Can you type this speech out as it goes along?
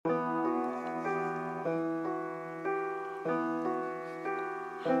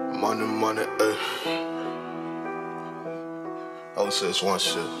Money, Oh, so it's one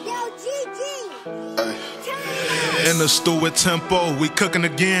shit. Yo, GG. In the stew with tempo, we cooking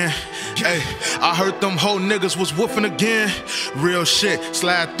again. Ay, I heard them whole niggas was woofing again. Real shit,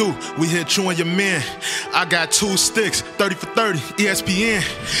 slide through, we hit you and your men. I got 2 sticks, 30 for 30, ESPN.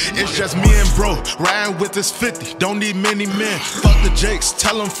 It's just me and bro, riding with this 50, don't need many men. Fuck the Jakes,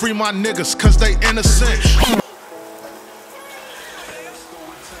 tell them free my niggas, cause they innocent.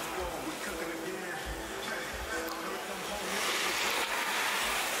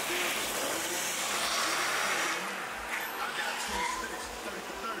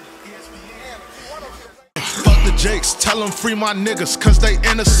 Fuck the Jakes, tell them free my niggas, cause they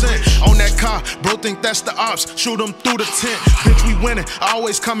innocent. On that car, bro think that's the ops, shoot them through the tent. Bitch, we winning,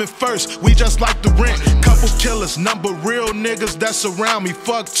 always coming first, we just like the rent. Couple killers, number real niggas that surround me.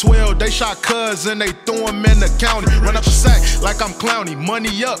 Fuck 12, they shot cuz and they threw him in the county. Run up a sack like I'm Clowny,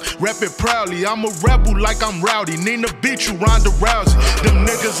 money up, rep it proudly. I'm a rebel like I'm Rowdy, Nina beat you, Ronda Rousey. Them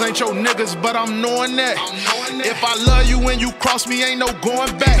niggas ain't your niggas, but I'm knowing that. If I love you and you cross me, ain't no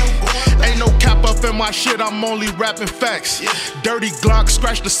going back. Ain't no cap up in my shit, I'm only rapping facts. Dirty Glock,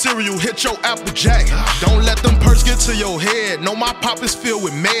 scratch the cereal, hit your Applejack. Don't let them perks get to your head. No, my pop is filled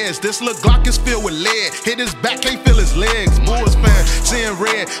with meds. This little Glock is filled with lead. Hit his back, can't feel his legs. Bulls fan, seeing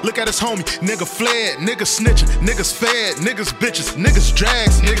red. Look at his homie, nigga fled. Niggas snitching, niggas fed. Niggas bitches, niggas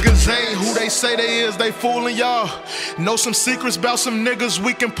drags. Niggas ain't who they say they is, they fooling y'all. Know some secrets about some niggas,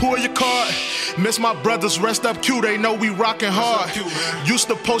 we can pull your card. Miss my brothers, rest up Q, they know we rockin' hard. Used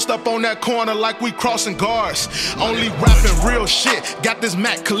to post up on that corner like we crossing guards. Only rapping real shit, got this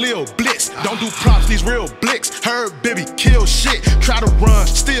Mac Khalil Blitz. Don't do props, these real blicks. Heard Bibby kill shit, try to run,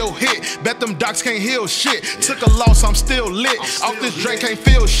 still hit. Bet them docs can't heal shit. Took a loss, I'm still lit. Off this drink, can't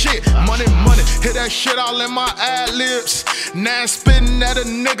feel shit. Money, hit that shit all in my ad-libs. Now I'm spitting at a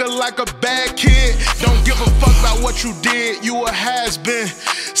nigga like a bad kid. Don't give a fuck about what you did, you a has-been.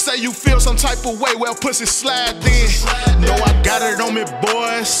 Say you feel some type of way, well pussy slide then. Know I got it on me,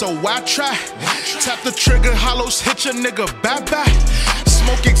 boy, so I try. Tap the trigger, hollows hit your nigga, bye-bye.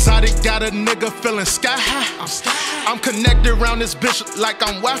 Smoke exotic, got a nigga feeling sky high. I'm connected around this bitch like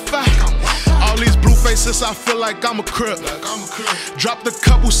I'm Wi-Fi. All these blue faces, I feel like I'm a crip. Dropped a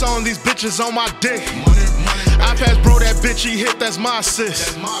couple songs, these bitches on my dick. I pass bro that bitch, he hit, that's my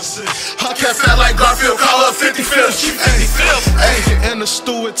assist. Her cat fat like Garfield, call her 55th. Ay, in the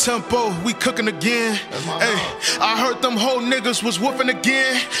stew with tempo, we cooking again. Ay, I heard them whole niggas was whooping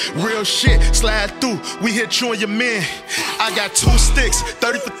again. Real shit, slide through, we hit you and your men. I got 2 sticks,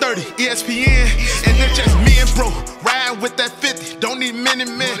 30 for 30, ESPN. And it's just me and bro, riding with that 50, don't need many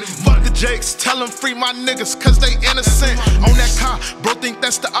men. Fuck the Jakes, tell them free my niggas, cause they innocent. On that car, bro think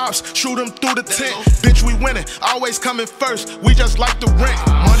that's the ops, shoot them through the tent. Bitch, we winning, always coming first, we just like the rent.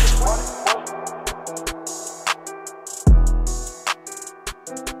 Money.